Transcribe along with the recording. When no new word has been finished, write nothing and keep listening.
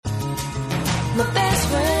My best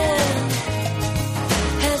friend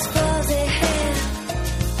has fuzzy hair.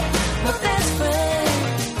 My best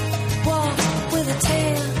friend walks with a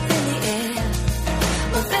tail in the air.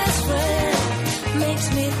 My best friend makes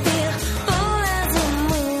me feel full as a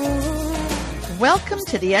moon. Welcome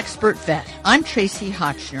to The Expert Vet. I'm Tracy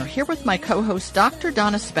Hotchner, here with my co-host Dr.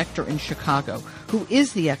 Donna Spector in Chicago, who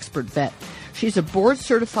is the Expert Vet. She's a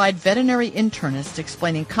board-certified veterinary internist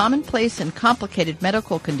explaining commonplace and complicated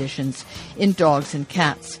medical conditions in dogs and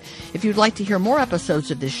cats. If you'd like to hear more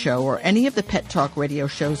episodes of this show or any of the Pet Talk radio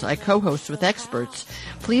shows I co-host with experts,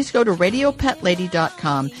 please go to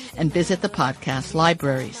RadioPetLady.com and visit the podcast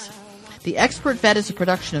libraries. The Expert Vet is a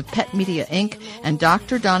production of Pet Media, Inc. and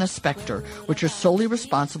Dr. Donna Spector, which are solely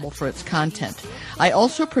responsible for its content. I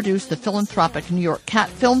also produce the philanthropic New York Cat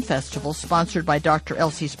Film Festival, sponsored by Dr.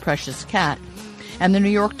 Elsie's Precious Cat, and the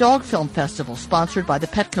New York Dog Film Festival, sponsored by the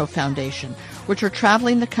Petco Foundation, which are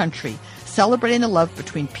traveling the country, celebrating the love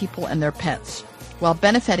between people and their pets, while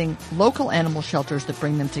benefiting local animal shelters that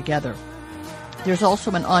bring them together. There's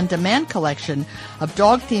also an on-demand collection of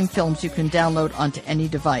dog-themed films you can download onto any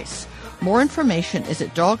device. More information is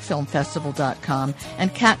at dogfilmfestival.com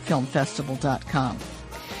and catfilmfestival.com.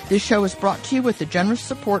 This show is brought to you with the generous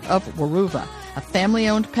support of Weruva, a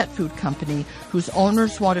family-owned pet food company whose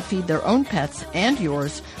owners want to feed their own pets and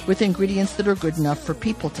yours with ingredients that are good enough for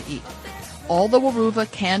people to eat. All the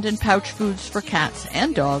Weruva canned and pouch foods for cats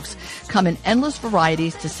and dogs come in endless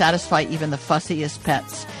varieties to satisfy even the fussiest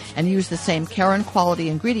pets and use the same care and quality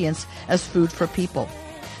ingredients as food for people.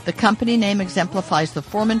 The company name exemplifies the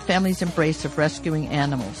Foreman family's embrace of rescuing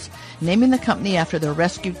animals, naming the company after their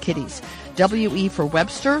rescued kitties, W.E. for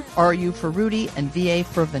Webster, R.U. for Rudy, and V.A.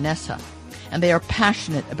 for Vanessa. And they are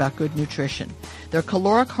passionate about good nutrition. Their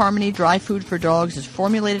Caloric Harmony dry food for dogs is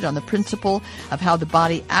formulated on the principle of how the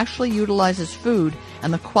body actually utilizes food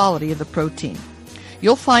and the quality of the protein.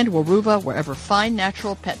 You'll find Weruva wherever fine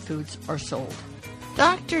natural pet foods are sold.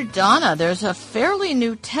 Dr. Donna, there's a fairly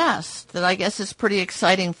new test that I guess is pretty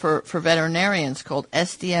exciting for veterinarians called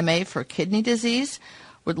SDMA for kidney disease.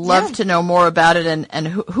 Would love to know more about it and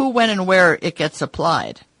who, when, and where it gets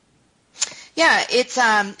applied. Yeah,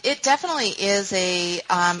 it definitely is a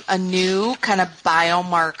new kind of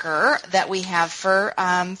biomarker that we have for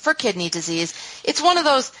kidney disease. It's one of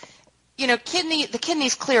those, the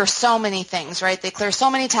kidneys clear so many things, right? They clear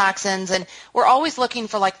so many toxins, and we're always looking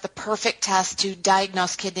for like the perfect test to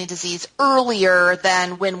diagnose kidney disease earlier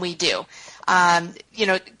than when we do.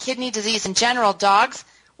 Kidney disease in general, dogs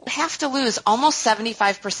have to lose almost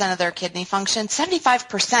 75% of their kidney function,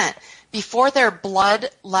 75%, before their blood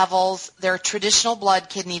levels, their traditional blood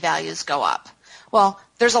kidney values go up. Well,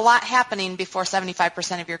 there's a lot happening before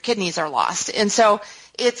 75% of your kidneys are lost. And so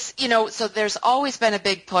it's, so there's always been a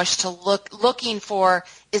big push to looking for,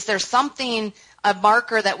 is there something, a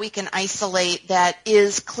marker that we can isolate that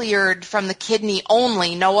is cleared from the kidney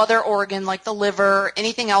only, no other organ like the liver,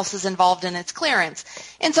 anything else is involved in its clearance.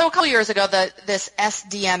 And so a couple years ago, this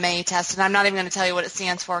SDMA test, and I'm not even going to tell you what it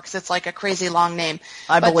stands for because it's like a crazy long name.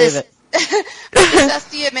 I believe it. This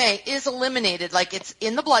SDMA is eliminated, like it's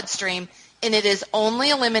in the bloodstream, and it is only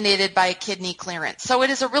eliminated by kidney clearance. So it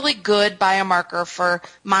is a really good biomarker for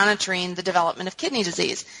monitoring the development of kidney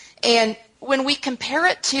disease. And when we compare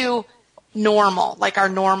it to normal, like our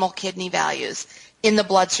normal kidney values in the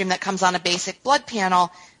bloodstream that comes on a basic blood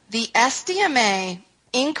panel, the SDMA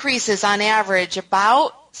increases on average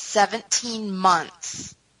about 17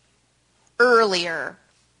 months earlier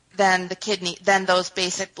than those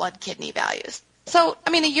basic blood kidney values. So,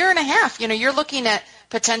 a year and a half, you're looking at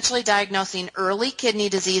potentially diagnosing early kidney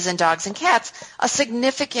disease in dogs and cats a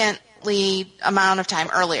significantly amount of time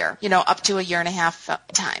earlier, up to a year and a half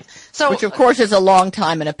time. So, which, of course, is a long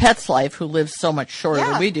time in a pet's life who lives so much shorter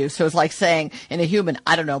than we do. So it's like saying in a human,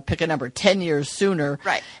 I don't know, pick a number 10 years sooner.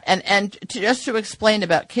 Right. And just to explain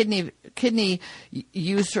about kidney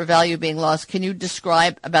use or value being lost, can you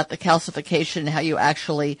describe about the calcification and how you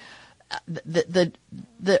actually the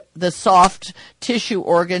soft tissue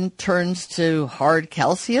organ turns to hard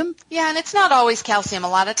calcium? Yeah, and it's not always calcium. A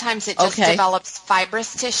lot of times it just develops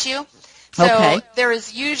fibrous tissue. So there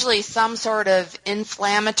is usually some sort of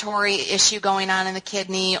inflammatory issue going on in the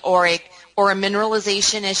kidney or a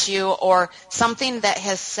mineralization issue or something that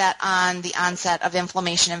has set on the onset of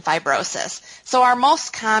inflammation and fibrosis. So our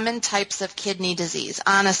most common types of kidney disease,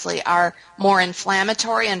 honestly, are more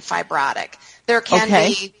inflammatory and fibrotic. There can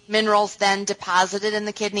be minerals then deposited in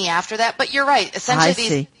the kidney after that, but you're right. Essentially,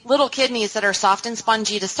 these little kidneys that are soft and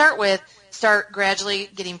spongy to start with start gradually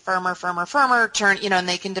getting firmer, and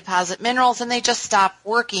they can deposit minerals, and they just stop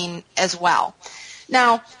working as well.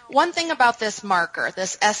 Now, one thing about this marker,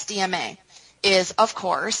 this SDMA, is, of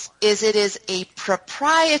course, it is a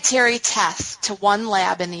proprietary test to one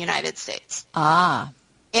lab in the United States. Ah.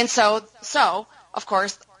 And so, of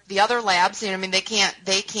course, the other labs,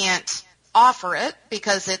 they can't offer it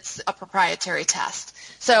because it's a proprietary test.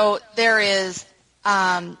 So there is,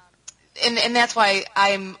 and that's why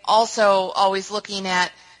I'm also always looking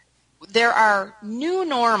at, there are new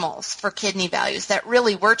normals for kidney values that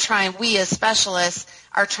really we as specialists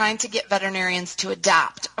are trying to get veterinarians to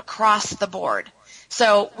adopt across the board.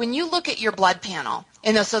 So when you look at your blood panel,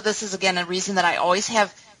 so this is again a reason that I always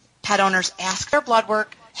have pet owners ask their blood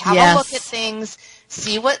work, have a look at things,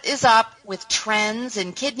 see what is up with trends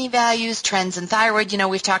in kidney values, trends in thyroid.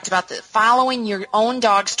 We've talked about following your own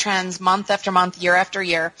dog's trends month after month, year after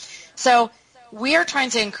year. So we are trying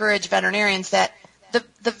to encourage veterinarians that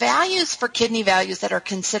the values for kidney values that are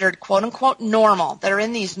considered quote-unquote normal, that are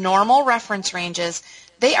in these normal reference ranges,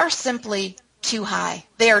 they are simply too high.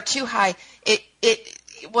 They are too high. It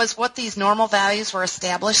was what these normal values were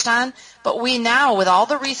established on, but we now, with all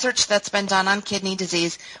the research that's been done on kidney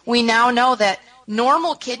disease, we now know that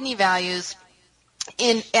normal kidney values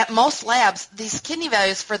at most labs, these kidney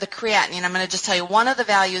values for the creatinine, I'm going to just tell you one of the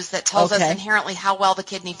values that tells us inherently how well the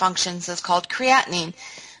kidney functions is called creatinine.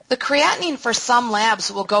 The creatinine for some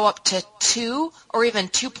labs will go up to 2 or even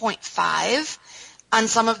 2.5 on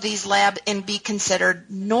some of these labs and be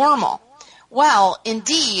considered normal. Well,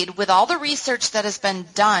 indeed, with all the research that has been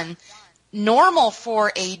done, normal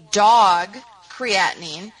for a dog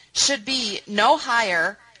creatinine should be no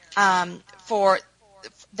higher than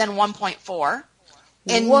 1.4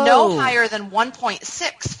 and no higher than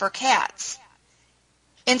 1.6 for cats.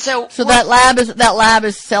 And so that lab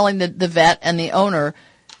is selling the vet and the owner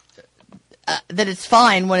that it's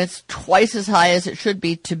fine when it's twice as high as it should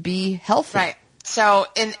be to be healthy. Right. So,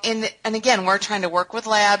 and again, we're trying to work with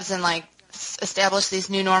labs and establish these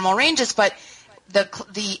new normal ranges, but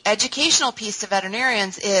the educational piece to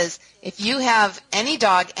veterinarians is if you have any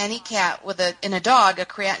dog, any cat in a dog a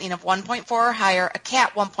creatinine of 1.4 or higher, a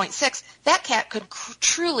cat 1.6, that cat dog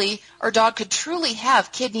could truly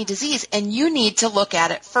have kidney disease, and you need to look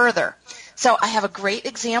at it further. So I have a great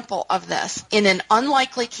example of this in an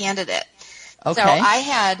unlikely candidate. Okay. So I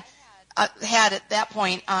had at that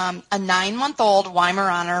point a 9-month-old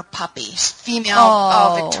Weimaraner puppy,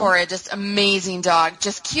 female Victoria, just amazing dog,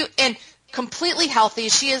 just cute and completely healthy.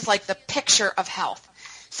 She is like the picture of health.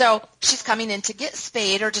 So she's coming in to get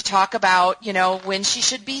spayed or to talk about, when she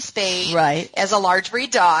should be spayed as a large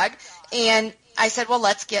breed dog. And I said, well,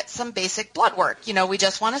 let's get some basic blood work. We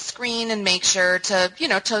just want to screen and make sure to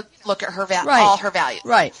look at her all her values.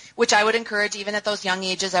 Right. Which I would encourage even at those young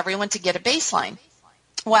ages, everyone to get a baseline.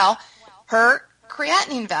 Well, her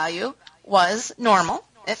creatinine value was normal.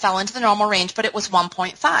 It fell into the normal range, but it was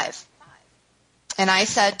 1.5. And I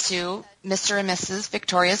said to Mr. and Mrs.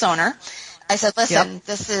 Victoria's owner, I said, listen,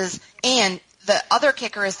 and the other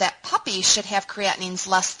kicker is that puppies should have creatinines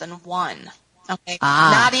less than 1. Okay.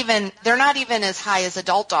 They're not even as high as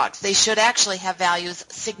adult dogs. They should actually have values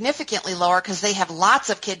significantly lower because they have lots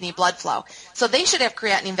of kidney blood flow. So they should have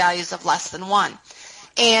creatinine values of less than 1.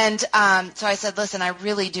 And so I said, listen, I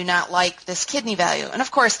really do not like this kidney value. And,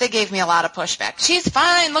 of course, they gave me a lot of pushback. She's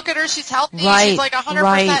fine. Look at her. She's healthy. Right. She's like 100%.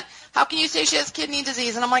 Right. How can you say she has kidney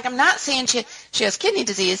disease? And I'm like, I'm not saying she has kidney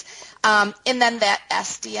disease. And then that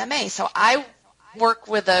SDMA. So I work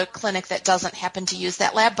with a clinic that doesn't happen to use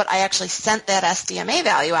that lab, but I actually sent that SDMA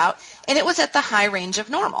value out, and it was at the high range of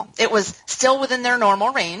normal. It was still within their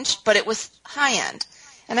normal range, but it was high end.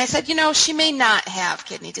 And I said, she may not have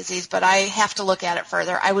kidney disease, but I have to look at it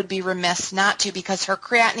further. I would be remiss not to because her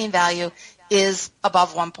creatinine value is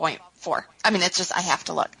above 1.4. It's just I have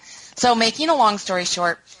to look. So making a long story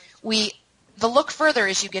short, the look further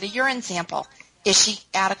is you get a urine sample. Is she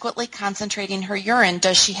adequately concentrating her urine?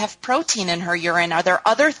 Does she have protein in her urine? Are there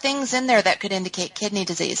other things in there that could indicate kidney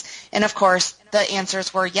disease? And, of course, the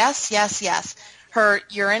answers were yes, yes, yes. Her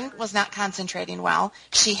urine was not concentrating well.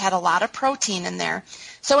 She had a lot of protein in there.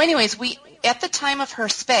 So anyways, at the time of her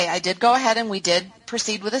spay, I did go ahead and we did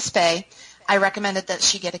proceed with a spay. I recommended that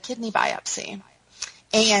she get a kidney biopsy.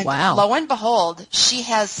 And lo and behold, she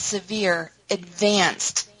has severe,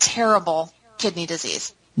 advanced, terrible kidney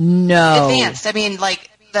disease. No. Advanced.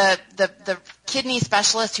 The kidney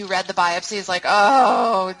specialist who read the biopsy is like,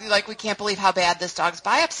 we can't believe how bad this dog's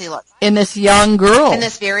biopsy looks. In this young girl. In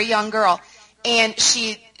this very young girl. And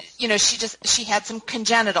she had some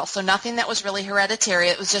congenital, so nothing that was really hereditary.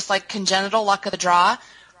 It was just like congenital luck of the draw.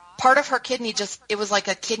 Part of her kidney it was like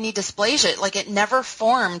a kidney dysplasia, like it never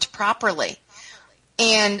formed properly.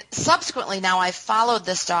 And subsequently now I've followed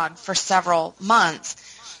this dog for several months.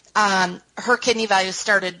 Her kidney values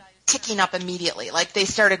started ticking up immediately. Like they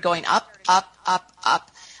started going up, up, up,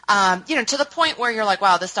 up. To the point where you're like,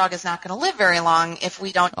 wow, this dog is not going to live very long if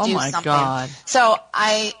we don't do something. God. So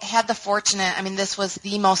I had the fortunate, this was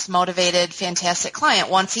the most motivated, fantastic client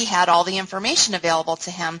once he had all the information available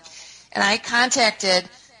to him. And I contacted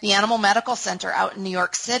the Animal Medical Center out in New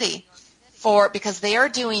York City because they are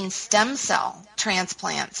doing stem cell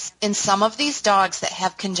transplants in some of these dogs that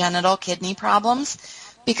have congenital kidney problems,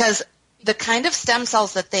 because the kind of stem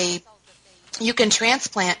cells that you can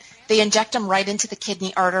transplant, they inject them right into the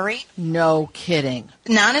kidney artery. No kidding.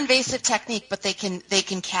 Non-invasive technique, but they can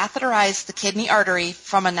catheterize the kidney artery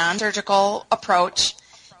from a non-surgical approach,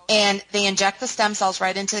 and they inject the stem cells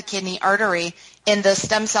right into the kidney artery, and the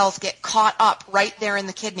stem cells get caught up right there in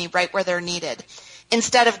the kidney, right where they're needed,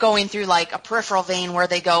 instead of going through like a peripheral vein where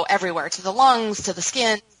they go everywhere, to the lungs, to the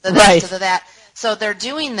skin, to this, to that. So they're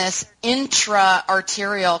doing this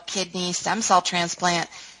intra-arterial kidney stem cell transplant,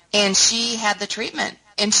 and she had the treatment.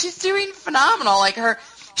 And she's doing phenomenal.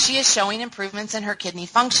 She is showing improvements in her kidney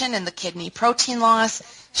function and the kidney protein loss.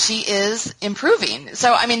 She is improving.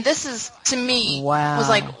 So, this is, to me, was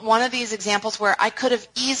like one of these examples where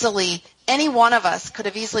any one of us could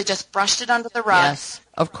have easily just brushed it under the rug. Yes,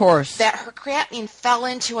 of course. That her creatinine fell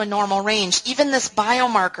into a normal range. Even this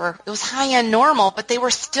biomarker, it was high-end normal, but they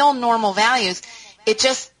were still normal values. It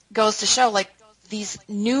just goes to show, these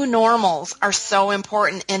new normals are so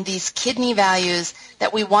important, and these kidney values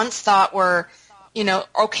that we once thought were,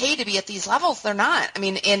 okay to be at these levels, they're not.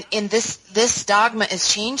 And this dogma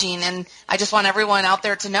is changing, and I just want everyone out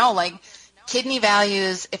there to know, kidney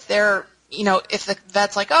values, if they're, if the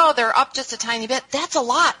vet's like, oh, they're up just a tiny bit, that's a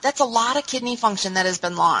lot. That's a lot of kidney function that has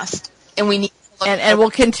been lost, and we need. And will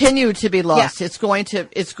continue to be lost. Yeah. It's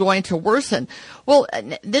going to worsen. Well,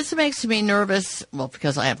 this makes me nervous. Well,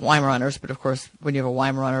 because I have Weimaraners, but of course, when you have a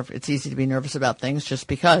Weimaraner, it's easy to be nervous about things just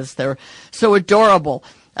because they're so adorable.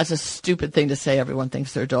 That's a stupid thing to say. Everyone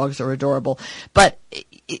thinks their dogs are adorable, but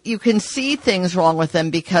you can see things wrong with them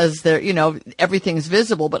because they're, everything's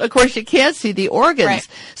visible. But of course, you can't see the organs. Right.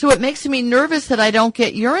 So it makes me nervous that I don't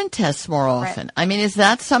get urine tests more often. Right. Is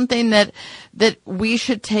that something that we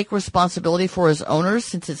should take responsibility for as owners,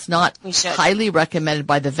 since it's not highly recommended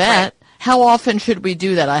by the vet? Right. How often should we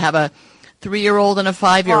do that? I have a 3-year-old and a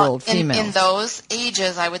 5-year-old female. In those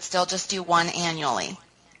ages, I would still just do one annually.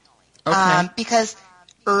 Okay. Because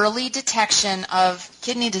early detection of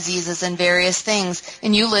kidney diseases and various things,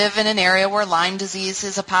 and you live in an area where Lyme disease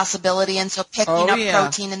is a possibility, and so picking up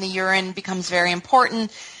protein in the urine becomes very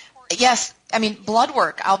important. Yes, blood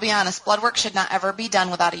work, I'll be honest, blood work should not ever be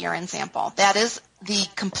done without a urine sample. That is the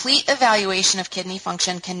complete evaluation of kidney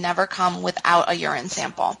function can never come without a urine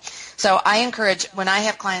sample. So I encourage, when I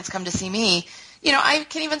have clients come to see me, I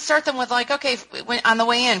can even start them with okay, on the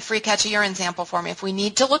way in, free catch a urine sample for me. If we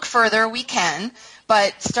need to look further, we can,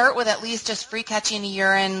 but start with at least just free catching a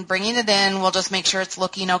urine, bringing it in. We'll just make sure it's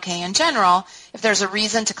looking okay in general. If there's a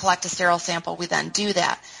reason to collect a sterile sample, we then do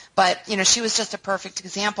that. But, she was just a perfect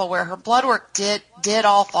example where her blood work did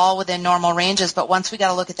all fall within normal ranges, but once we got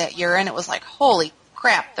to look at that urine, it was like, holy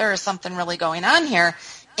crap, there is something really going on here.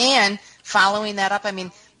 And following that up,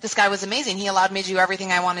 this guy was amazing. He allowed me to do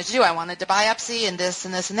everything I wanted to do. I wanted to biopsy and this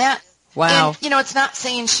and this and that. Wow. And, it's not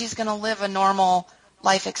saying she's going to live a normal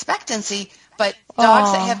life expectancy, but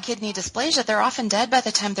dogs that have kidney dysplasia, they're often dead by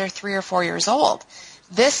the time they're 3 or 4 years old.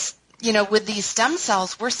 This, with these stem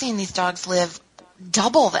cells, we're seeing these dogs live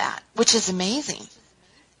double that, which is amazing.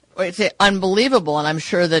 It's unbelievable, and I'm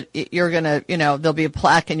sure that you're going to, there'll be a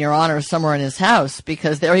plaque in your honor somewhere in his house,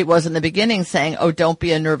 because there he was in the beginning saying, oh, don't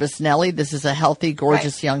be a nervous Nelly. This is a healthy,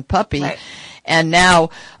 gorgeous young puppy. Right. And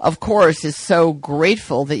now, of course, is so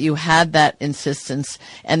grateful that you had that insistence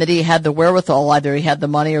and that he had the wherewithal, either he had the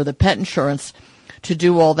money or the pet insurance, to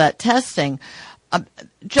do all that testing.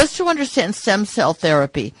 Just to understand stem cell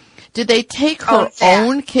therapy, did they take her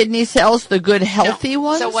own kidney cells, the good, healthy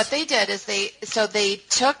ones? So what they did is they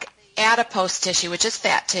took adipose tissue, which is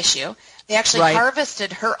fat tissue. They actually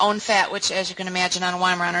harvested her own fat, which, as you can imagine, on a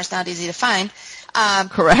Weimaraner is not easy to find.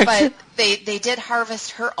 Correct. But they did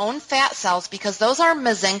harvest her own fat cells, because those are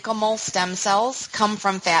mesenchymal stem cells, come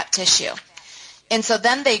from fat tissue. And so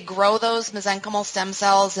then they grow those mesenchymal stem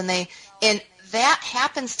cells, and that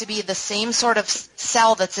happens to be the same sort of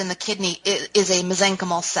cell that's in the kidney is a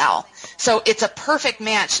mesenchymal cell. So it's a perfect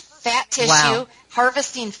match. Fat tissue,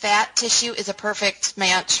 harvesting fat tissue is a perfect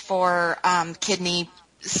match for kidney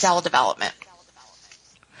cell development.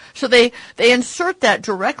 So they insert that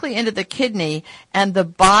directly into the kidney, and the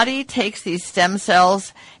body takes these stem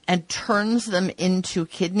cells and turns them into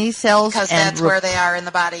kidney cells. Because that's where they are in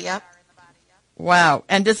the body, yep. Wow.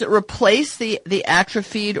 And does it replace the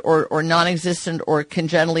atrophied or non-existent or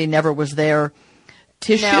congenitally never was there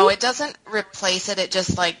tissue? No, it doesn't replace it. It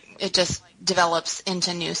just develops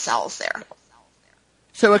into new cells there.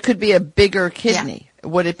 So it could be a bigger kidney. Yeah.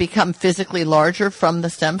 Would it become physically larger from the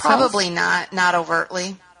stem cells? Probably not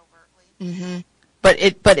overtly. Mm-hmm. But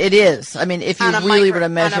it is. I mean, if you really were to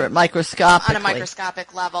measure it microscopically. On a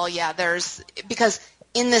microscopic level, yeah. Because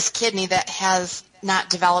in this kidney that has not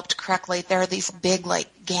developed correctly, there are these big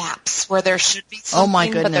gaps where there should be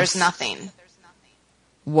something, but there's nothing.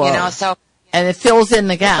 Whoa. So and it fills in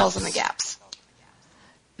the gaps. It fills in the gaps.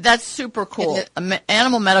 That's super cool.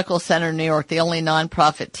 Animal Medical Center in New York, the only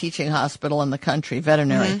nonprofit teaching hospital in the country,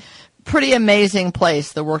 veterinary. Mm-hmm. Pretty amazing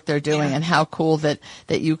place, the work they're doing, and how cool that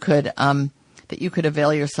you could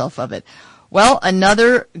avail yourself of it. Well,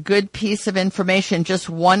 another good piece of information. Just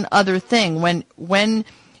one other thing: when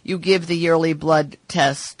you give the yearly blood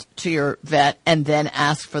test to your vet and then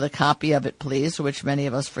ask for the copy of it, please, which many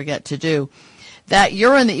of us forget to do. That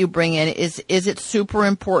urine that you bring in, is it super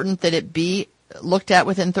important that it be looked at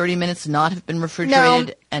within 30 minutes, not have been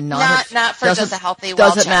refrigerated, and not for just a healthy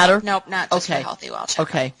well Does it matter? Nope, not just for a healthy well check.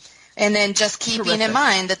 Okay. And then just keeping in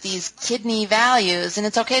mind that these kidney values, and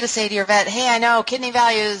it's okay to say to your vet, hey, I know kidney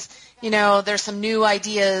values, there's some new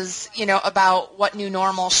ideas, about what new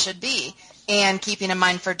normal should be. And keeping in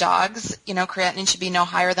mind for dogs, creatinine should be no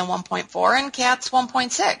higher than 1.4 and cats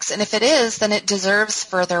 1.6. And if it is, then it deserves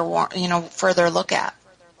further look at.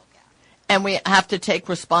 And we have to take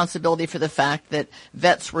responsibility for the fact that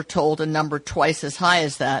vets were told a number twice as high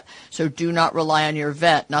as that. So do not rely on your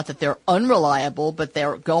vet. Not that they're unreliable, but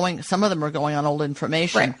some of them are going on old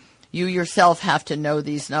information. Right. You yourself have to know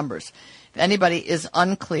these numbers. If anybody is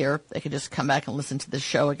unclear, they can just come back and listen to the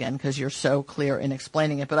show again because you're so clear in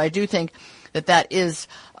explaining it. But I do think that is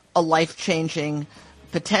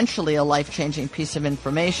potentially a life-changing piece of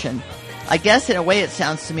information. I guess in a way it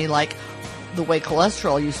sounds to me like the way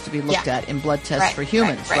cholesterol used to be looked at in blood tests for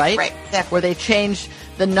humans, right? Right. Where they changed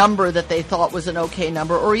the number that they thought was an okay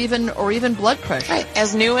number, or even blood pressure. Right.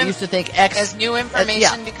 As new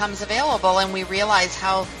information becomes available, and we realize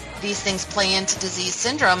how these things play into disease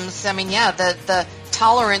syndromes. I mean, the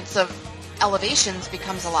tolerance of elevations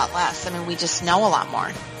becomes a lot less. I mean, we just know a lot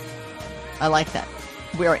more. I like that.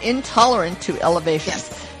 We are intolerant to elevations.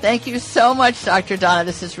 Yes. Thank you so much, Dr. Donna.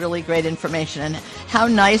 This is really great information. And how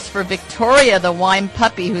nice for Victoria, the Wyme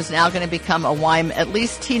puppy, who's now going to become a Wyme, at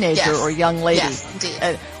least teenager or young lady yes,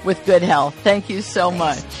 indeed. With good health. Thank you so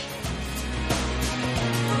much.